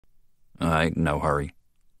I ain't in no hurry.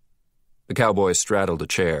 The cowboy straddled a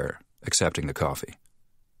chair, accepting the coffee.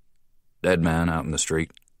 Dead man out in the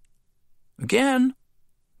street. Again?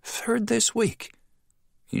 Third this week.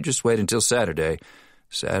 You just wait until Saturday.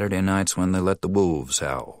 Saturday night's when they let the wolves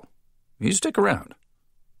howl. You stick around.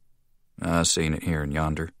 I seen it here and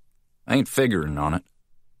yonder. I ain't figuring on it.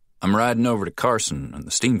 I'm riding over to Carson and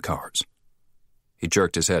the steam cars. He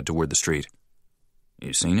jerked his head toward the street.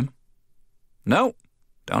 You seen him? No,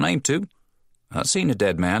 don't aim to. I seen a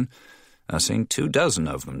dead man. I seen 24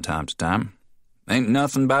 of them time to time. Ain't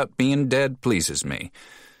nothing about being dead pleases me.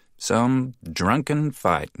 Some drunken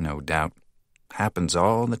fight, no doubt. Happens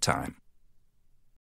all the time.